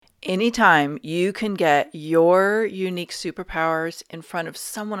Anytime you can get your unique superpowers in front of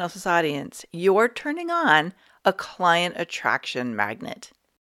someone else's audience, you're turning on a client attraction magnet.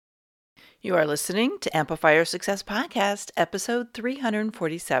 You are listening to Amplify Your Success Podcast, episode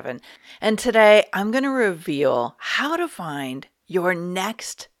 347. And today I'm going to reveal how to find your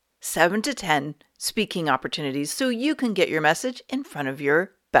next 7 to 10 speaking opportunities so you can get your message in front of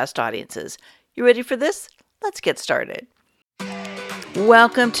your best audiences. You ready for this? Let's get started.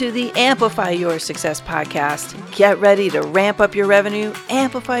 Welcome to the Amplify Your Success Podcast. Get ready to ramp up your revenue,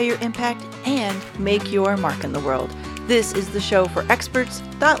 amplify your impact, and make your mark in the world. This is the show for experts,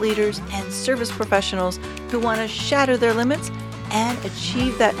 thought leaders, and service professionals who want to shatter their limits and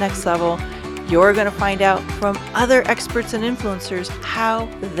achieve that next level. You're going to find out from other experts and influencers how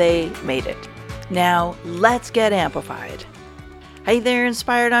they made it. Now, let's get amplified. Hey there,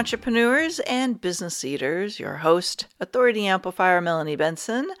 inspired entrepreneurs and business leaders. Your host, Authority Amplifier Melanie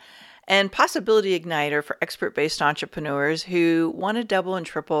Benson, and Possibility Igniter for expert-based entrepreneurs who want to double and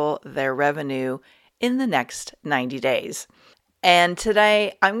triple their revenue in the next 90 days. And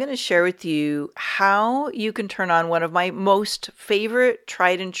today, I'm going to share with you how you can turn on one of my most favorite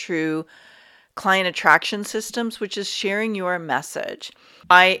tried and true client attraction systems, which is sharing your message.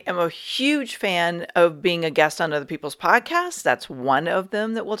 I am a huge fan of being a guest on other people's podcasts. That's one of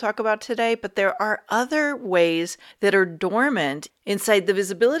them that we'll talk about today. But there are other ways that are dormant inside the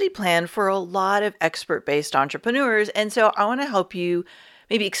visibility plan for a lot of expert-based entrepreneurs. And so I want to help you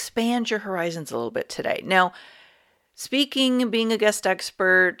maybe expand your horizons a little bit today. Now, speaking, being a guest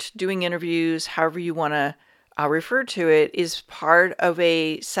expert, doing interviews, however you want to refer to it, is part of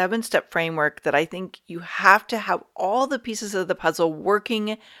a 7-step framework that I think you have to have all the pieces of the puzzle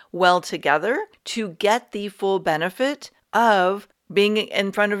working well together to get the full benefit of being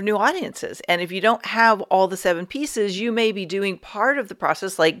in front of new audiences. And if you don't have all the 7 pieces, you may be doing part of the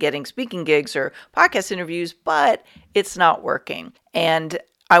process like getting speaking gigs or podcast interviews, but it's not working. And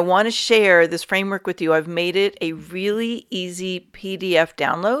I want to share this framework with you. I've made it a really easy PDF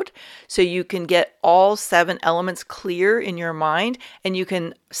download so you can get all 7 elements clear in your mind and you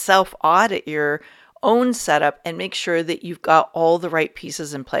can self-audit your own setup and make sure that you've got all the right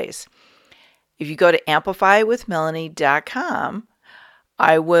pieces in place. If you go to amplifywithmelanie.com,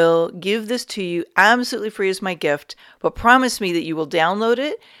 I will give this to you absolutely free as my gift, but promise me that you will download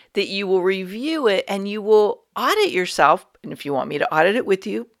it, that you will review it, and you will audit yourself. And if you want me to audit it with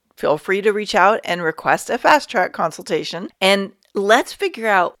you, feel free to reach out and request a fast track consultation. And let's figure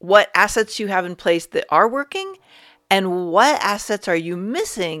out what assets you have in place that are working and what assets are you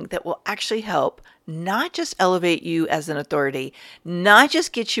missing that will actually help not just elevate you as an authority, not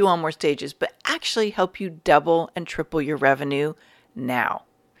just get you on more stages, but actually help you double and triple your revenue now.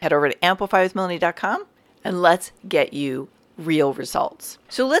 Head over to amplifywithmelanie.com and let's get you real results.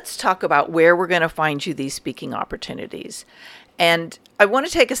 So let's talk about where we're going to find you these speaking opportunities. And I want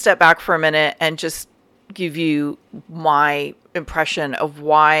to take a step back for a minute and just give you my impression of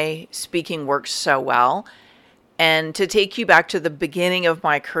why speaking works so well. And to take you back to the beginning of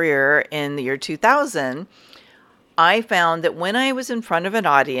my career in the year 2000, I found that when I was in front of an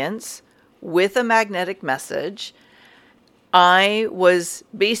audience with a magnetic message, I was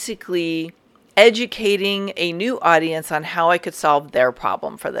basically educating a new audience on how I could solve their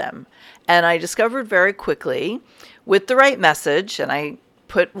problem for them. And I discovered very quickly with the right message, and I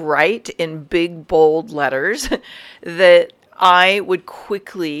put right in big, bold letters, that I would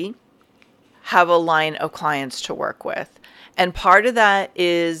quickly have a line of clients to work with. And part of that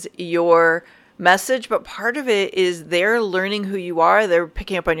is your message, but part of it is they're learning who you are. They're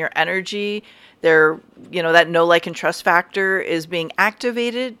picking up on your energy. They're, that know, like, and trust factor is being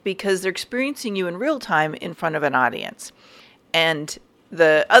activated because they're experiencing you in real time in front of an audience. And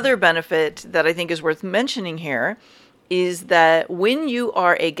the other benefit that I think is worth mentioning here is that when you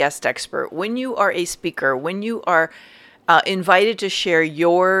are a guest expert, when you are a speaker, when you are invited to share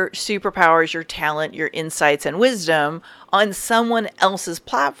your superpowers, your talent, your insights, and wisdom on someone else's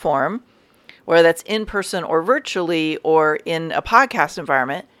platform, whether that's in person or virtually or in a podcast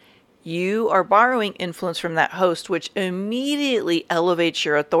environment, you are borrowing influence from that host, which immediately elevates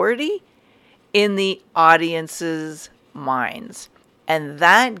your authority in the audience's minds. And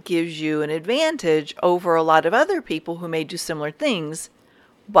that gives you an advantage over a lot of other people who may do similar things,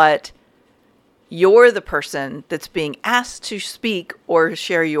 but you're the person that's being asked to speak or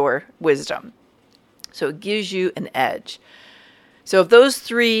share your wisdom. So it gives you an edge. So if those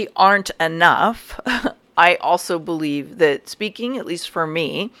 3 aren't enough, I also believe that speaking, at least for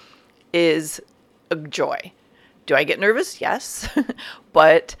me, is a joy. Do I get nervous? Yes.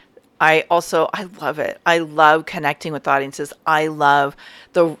 But I love it. I love connecting with audiences. I love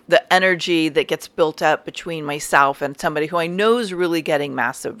the energy that gets built up between myself and somebody who I know is really getting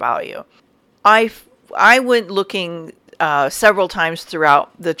massive value. I went looking several times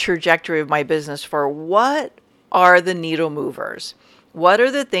throughout the trajectory of my business for what are the needle movers? What are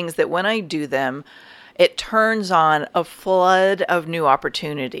the things that when I do them, it turns on a flood of new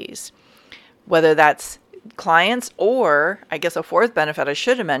opportunities? Whether that's clients, or I guess a fourth benefit I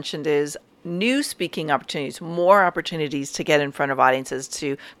should have mentioned is new speaking opportunities, more opportunities to get in front of audiences,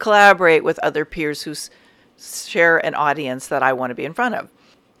 to collaborate with other peers who share an audience that I want to be in front of.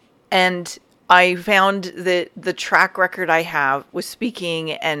 And I found that the track record I have with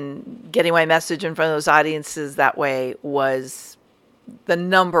speaking and getting my message in front of those audiences that way was the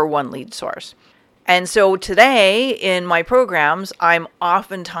number one lead source. And so today in my programs, I'm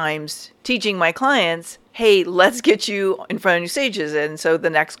oftentimes teaching my clients, hey, let's get you in front of new stages. And so the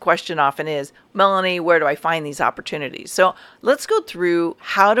next question often is, Melanie, where do I find these opportunities? So let's go through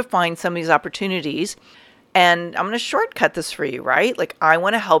how to find some of these opportunities. And I'm going to shortcut this for you, right? Like, I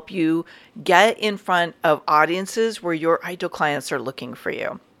want to help you get in front of audiences where your ideal clients are looking for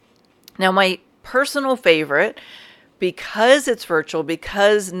you. Now, my personal favorite, because it's virtual,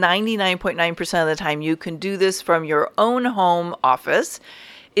 because 99.9% of the time you can do this from your own home office,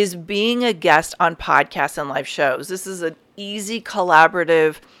 is being a guest on podcasts and live shows. This is an easy,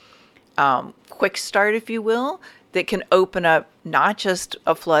 collaborative, quick start, if you will, that can open up not just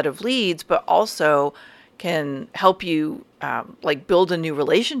a flood of leads, but also can help you build a new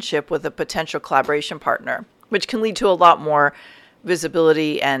relationship with a potential collaboration partner, which can lead to a lot more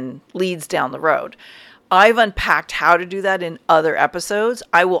visibility and leads down the road. I've unpacked how to do that in other episodes.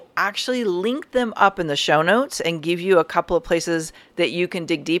 I will actually link them up in the show notes and give you a couple of places that you can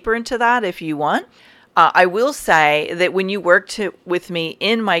dig deeper into that if you want. I will say that when you work with me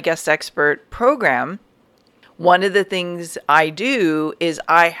in my guest expert program, one of the things I do is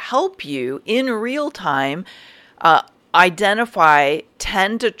I help you in real time identify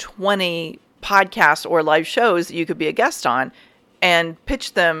 10 to 20 podcasts or live shows that you could be a guest on and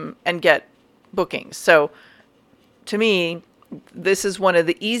pitch them and get bookings. So to me, this is one of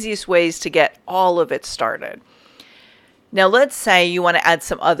the easiest ways to get all of it started. Now, let's say you want to add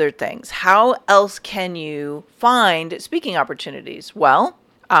some other things. How else can you find speaking opportunities? Well,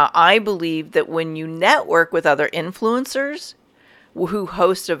 I believe that when you network with other influencers who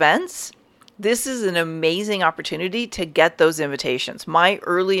host events, this is an amazing opportunity to get those invitations. My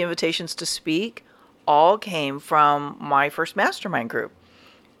early invitations to speak all came from my first mastermind group.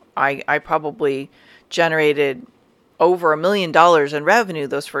 I probably generated over $1 million in revenue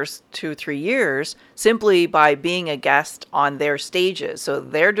those first 2-3 years simply by being a guest on their stages. So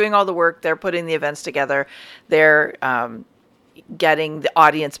they're doing all the work, they're putting the events together, they're getting the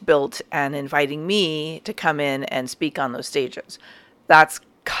audience built and inviting me to come in and speak on those stages. That's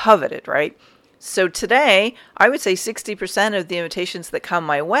coveted, right? So today, I would say 60% of the invitations that come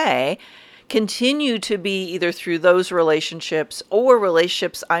my way continue to be either through those relationships or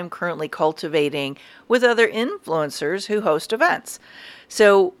relationships I'm currently cultivating with other influencers who host events.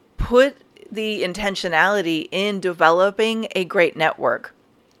 So put the intentionality in developing a great network.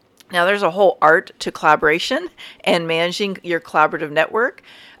 Now, there's a whole art to collaboration and managing your collaborative network.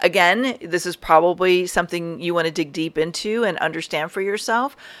 Again, this is probably something you want to dig deep into and understand for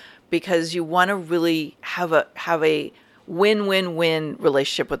yourself, because you want to really have a win-win-win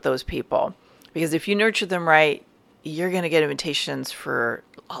relationship with those people. Because if you nurture them right, you're going to get invitations for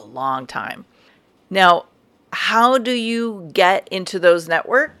a long time. Now, how do you get into those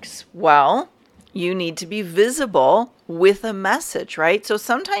networks? Well, you need to be visible with a message, right? So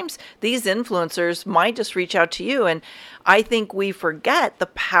sometimes these influencers might just reach out to you. And I think we forget the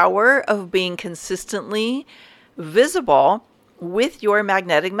power of being consistently visible with your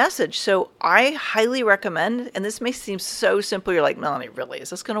magnetic message. So I highly recommend, and this may seem so simple, you're like, Melanie, really,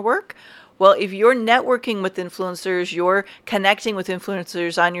 is this going to work? Well, if you're networking with influencers, you're connecting with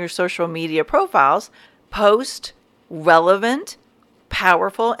influencers on your social media profiles, post relevant,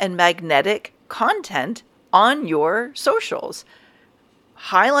 powerful, and magnetic content on your socials.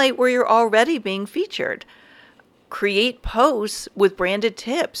 Highlight where you're already being featured. Create posts with branded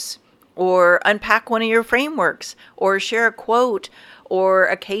tips, or unpack one of your frameworks, or share a quote or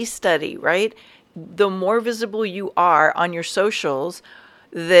a case study, right? The more visible you are on your socials,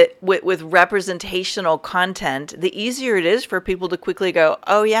 that with representational content, the easier it is for people to quickly go,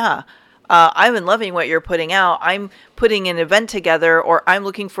 oh yeah, I've been loving what you're putting out. I'm putting an event together, or I'm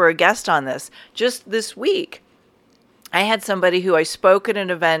looking for a guest on this. Just this week, I had somebody who I spoke at an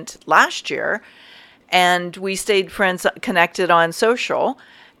event last year, and we stayed friends connected on social.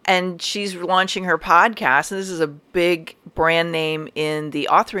 And she's launching her podcast, and this is a big brand name in the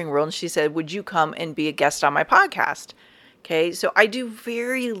authoring world. And she said, would you come and be a guest on my podcast? Okay, so I do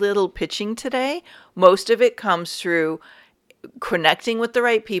very little pitching today. Most of it comes through connecting with the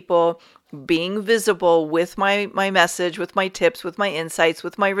right people, being visible with my message, with my tips, with my insights,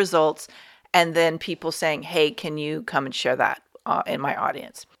 with my results, and then people saying, hey, can you come and share that in my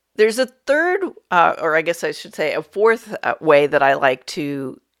audience? There's a third, or I guess I should say a fourth way that I like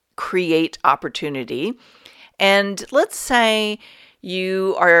to create opportunity. And let's say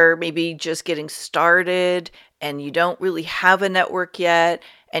you are maybe just getting started and you don't really have a network yet,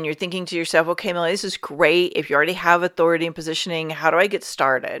 and you're thinking to yourself, okay, Melanie, this is great. If you already have authority and positioning, how do I get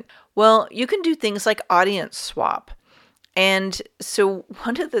started? Well, you can do things like audience swap. And so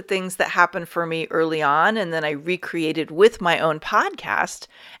one of the things that happened for me early on, and then I recreated with my own podcast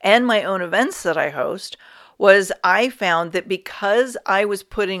and my own events that I host, was I found that because I was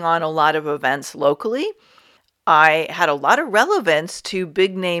putting on a lot of events locally, I had a lot of relevance to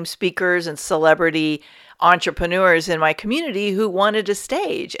big name speakers and celebrity entrepreneurs in my community who wanted a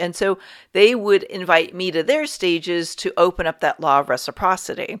stage. And so they would invite me to their stages to open up that law of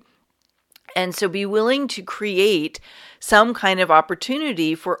reciprocity. And so be willing to create some kind of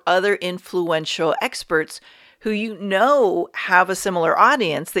opportunity for other influential experts who you know have a similar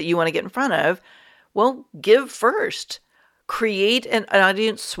audience that you want to get in front of. Well, give first. Create an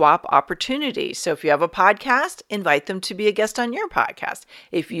audience swap opportunity. So if you have a podcast, invite them to be a guest on your podcast.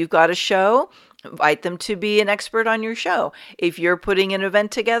 If you've got a show, invite them to be an expert on your show. If you're putting an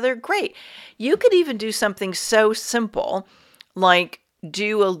event together, great. You could even do something so simple like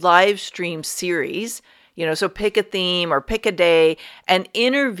do a live stream series, so pick a theme or pick a day and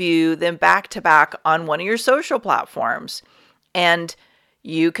interview them back to back on one of your social platforms. And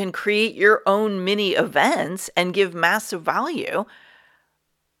you can create your own mini events and give massive value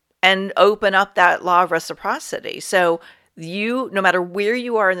and open up that law of reciprocity. So no matter where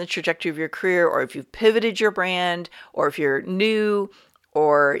you are in the trajectory of your career, or if you've pivoted your brand, or if you're new,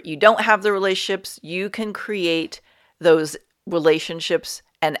 or you don't have the relationships, you can create those relationships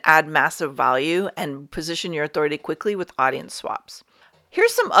and add massive value and position your authority quickly with audience swaps.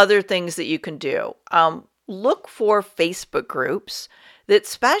 Here's some other things that you can do. Look for Facebook groups that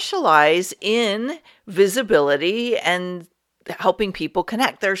specialize in visibility and helping people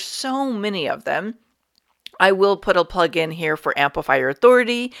connect. There's so many of them. I will put a plug in here for Amplify Your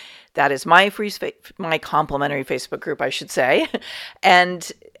Authority. That is my complimentary Facebook group, I should say.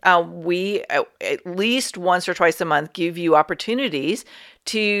 And we, at least once or twice a month, give you opportunities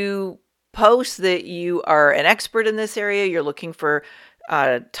to post that you are an expert in this area. You're looking for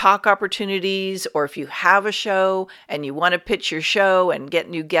talk opportunities, or if you have a show and you want to pitch your show and get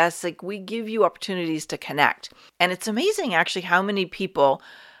new guests, we give you opportunities to connect. And it's amazing actually how many people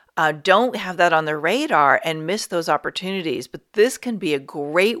don't have that on their radar and miss those opportunities. But this can be a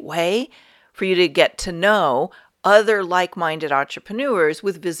great way for you to get to know other like-minded entrepreneurs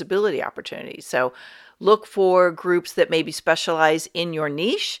with visibility opportunities. So look for groups that maybe specialize in your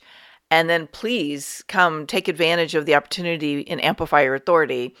niche. And then please come take advantage of the opportunity in Amplify Your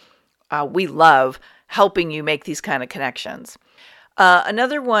Authority. We love helping you make these kind of connections.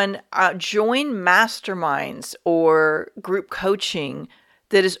 Another one, join masterminds or group coaching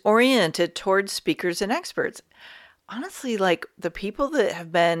that is oriented towards speakers and experts. Honestly, the people that have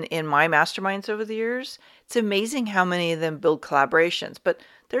been in my masterminds over the years, it's amazing how many of them build collaborations, but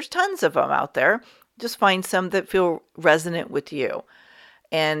there's tons of them out there. Just find some that feel resonant with you.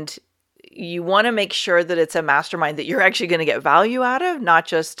 And you want to make sure that it's a mastermind that you're actually going to get value out of, not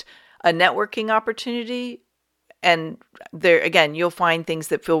just a networking opportunity. And there, again, you'll find things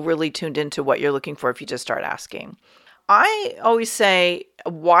that feel really tuned into what you're looking for if you just start asking. I always say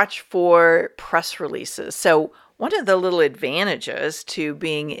watch for press releases. So one of the little advantages to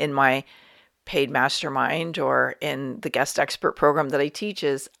being in my paid mastermind or in the guest expert program that I teach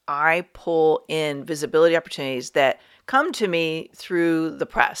is I pull in visibility opportunities that come to me through the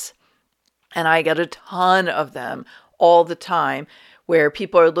press. And I get a ton of them all the time where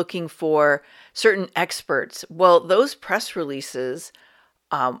people are looking for certain experts. Well, those press releases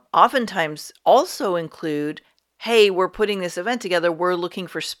oftentimes also include, hey, we're putting this event together. We're looking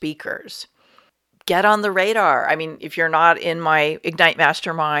for speakers. Get on the radar. I mean, if you're not in my Ignite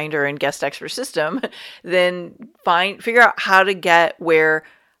Mastermind or in Guest Expert System, then figure out how to get where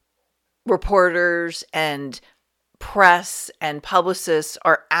reporters and press and publicists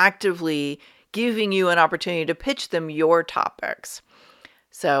are actively giving you an opportunity to pitch them your topics.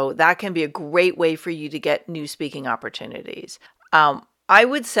 So that can be a great way for you to get new speaking opportunities. I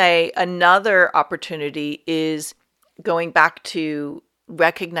would say another opportunity is going back to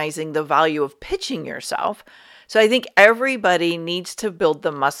recognizing the value of pitching yourself. So I think everybody needs to build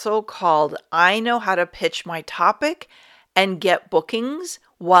the muscle called I know how to pitch my topic and get bookings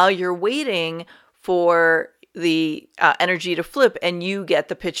while you're waiting for the energy to flip and you get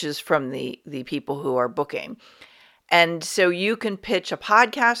the pitches from the people who are booking. And so you can pitch a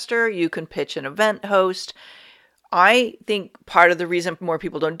podcaster, you can pitch an event host. I think part of the reason more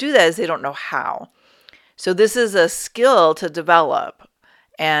people don't do that is they don't know how. So this is a skill to develop.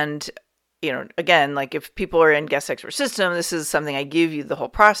 And, again, like if people are in Guest Expert System, this is something I give you the whole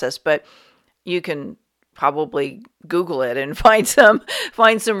process, but you can probably Google it and find some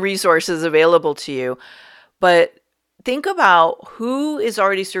resources available to you. But think about who is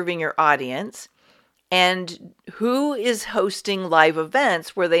already serving your audience and who is hosting live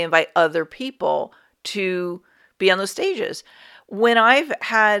events where they invite other people to be on those stages. When I've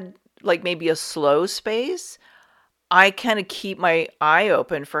had like maybe a slow space, I kind of keep my eye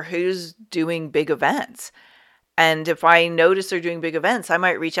open for who's doing big events. And if I notice they're doing big events, I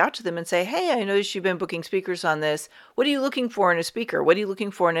might reach out to them and say, hey, I noticed you've been booking speakers on this. What are you looking for in a speaker? What are you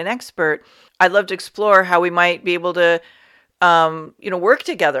looking for in an expert? I'd love to explore how we might be able to, work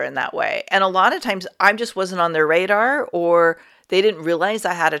together in that way. And a lot of times I just wasn't on their radar, or they didn't realize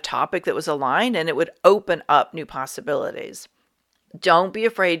I had a topic that was aligned, and it would open up new possibilities. Don't be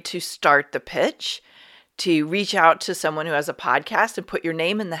afraid to start the pitch, to reach out to someone who has a podcast and put your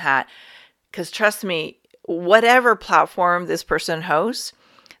name in the hat. Because trust me, whatever platform this person hosts,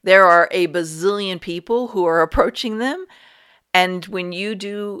 there are a bazillion people who are approaching them. And when you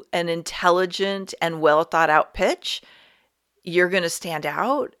do an intelligent and well thought out pitch, you're going to stand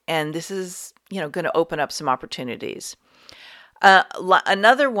out. And this is, going to open up some opportunities.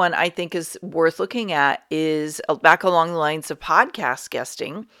 Another one I think is worth looking at is back along the lines of podcast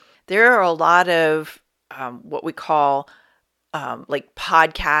guesting. There are a lot of what we call like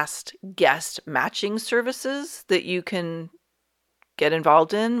podcast guest matching services that you can get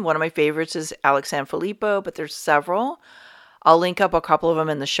involved in. One of my favorites is Alex Sanfilippo, but there's several. I'll link up a couple of them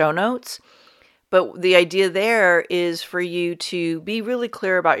in the show notes. But the idea there is for you to be really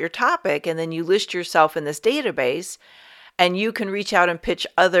clear about your topic, and then you list yourself in this database, and you can reach out and pitch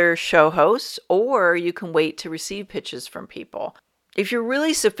other show hosts, or you can wait to receive pitches from people. If you're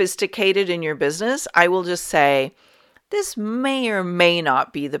really sophisticated in your business, I will just say, this may or may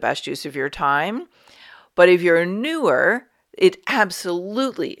not be the best use of your time, but if you're newer, it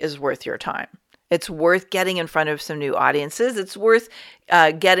absolutely is worth your time. It's worth getting in front of some new audiences. It's worth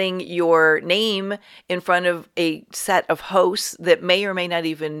getting your name in front of a set of hosts that may or may not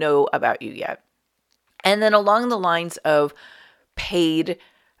even know about you yet. And then along the lines of paid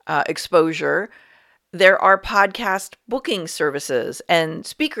exposure, there are podcast booking services and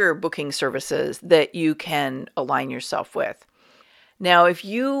speaker booking services that you can align yourself with. Now, if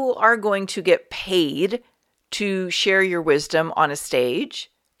you are going to get paid to share your wisdom on a stage,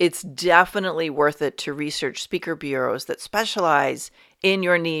 it's definitely worth it to research speaker bureaus that specialize in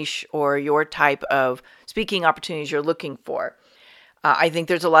your niche or your type of speaking opportunities you're looking for. I think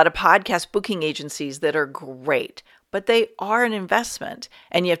there's a lot of podcast booking agencies that are great, but they are an investment,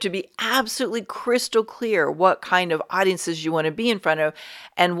 and you have to be absolutely crystal clear what kind of audiences you want to be in front of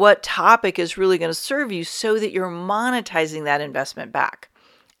and what topic is really going to serve you so that you're monetizing that investment back.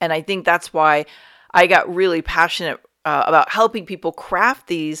 And I think that's why I got really passionate about helping people craft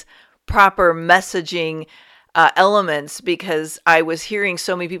these proper messaging elements, because I was hearing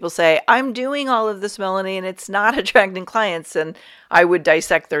so many people say, I'm doing all of this, Melanie, and it's not attracting clients. And I would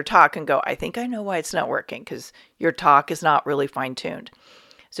dissect their talk and go, I think I know why it's not working, because your talk is not really fine-tuned.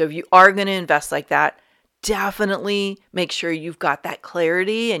 So if you are going to invest like that, definitely make sure you've got that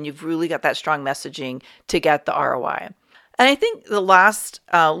clarity and you've really got that strong messaging to get the ROI. And I think the last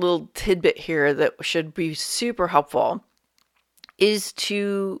little tidbit here that should be super helpful is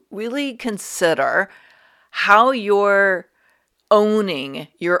to really consider how you're owning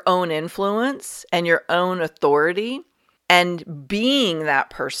your own influence and your own authority, and being that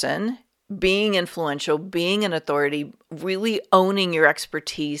person, being influential, being an authority, really owning your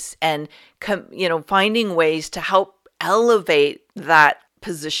expertise and finding ways to help elevate that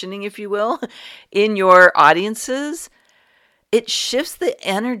positioning, if you will, in your audiences. It shifts the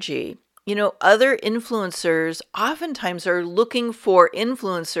energy. Other influencers oftentimes are looking for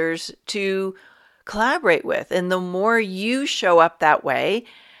influencers to collaborate with. And the more you show up that way,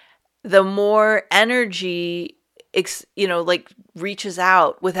 the more energy, reaches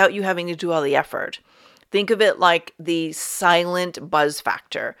out without you having to do all the effort. Think of it like the silent buzz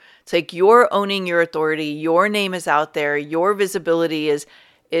factor. It's like you're owning your authority. Your name is out there. Your visibility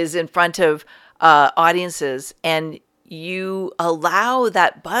is in front of audiences, and you allow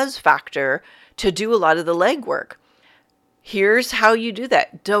that buzz factor to do a lot of the legwork. Here's how you do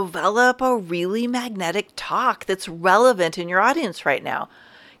that. Develop a really magnetic talk that's relevant in your audience right now.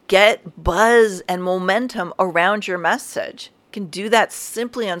 Get buzz and momentum around your message. You can do that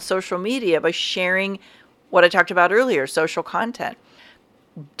simply on social media by sharing what I talked about earlier, social content.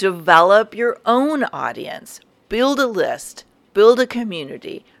 Develop your own audience. Build a list. Build a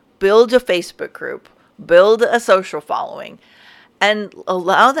community. Build a Facebook group. Build a social following. And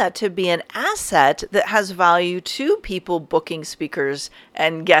allow that to be an asset that has value to people booking speakers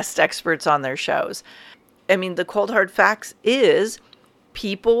and guest experts on their shows. I mean, the cold hard facts is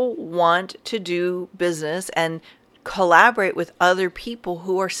people want to do business and collaborate with other people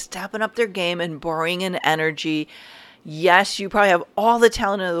who are stepping up their game and bringing in energy. Yes, you probably have all the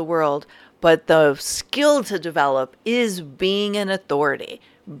talent in the world, but the skill to develop is being an authority,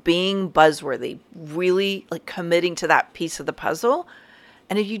 being buzzworthy, really like committing to that piece of the puzzle.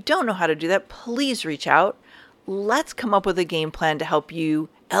 And if you don't know how to do that, please reach out. Let's come up with a game plan to help you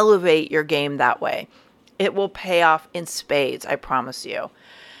elevate your game that way. It will pay off in spades, I promise you.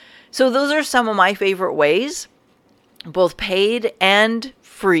 So those are some of my favorite ways, both paid and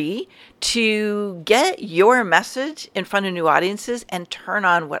free, to get your message in front of new audiences and turn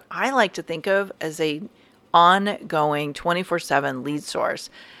on what I like to think of as a ongoing 24/7 lead source.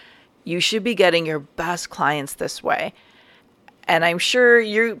 You should be getting your best clients this way. And I'm sure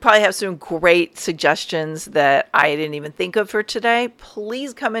you probably have some great suggestions that I didn't even think of for today.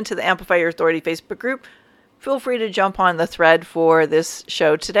 Please come into the Amplify Your Authority Facebook group. Feel free to jump on the thread for this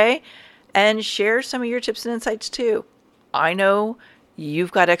show today and share some of your tips and insights too. I know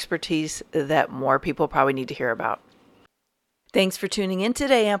you've got expertise that more people probably need to hear about. Thanks for tuning in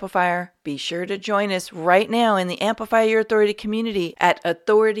today, Amplifier. Be sure to join us right now in the Amplify Your Authority community at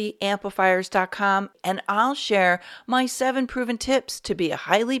authorityamplifiers.com, and I'll share my 7 proven tips to be a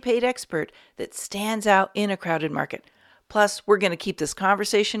highly paid expert that stands out in a crowded market. Plus, we're going to keep this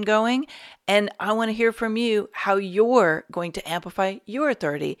conversation going, and I want to hear from you how you're going to amplify your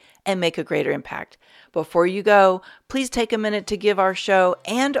authority and make a greater impact. Before you go, please take a minute to give our show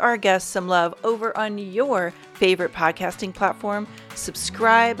and our guests some love over on your favorite podcasting platform.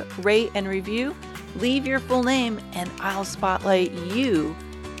 Subscribe, rate, and review. Leave your full name, and I'll spotlight you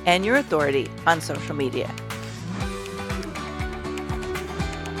and your authority on social media.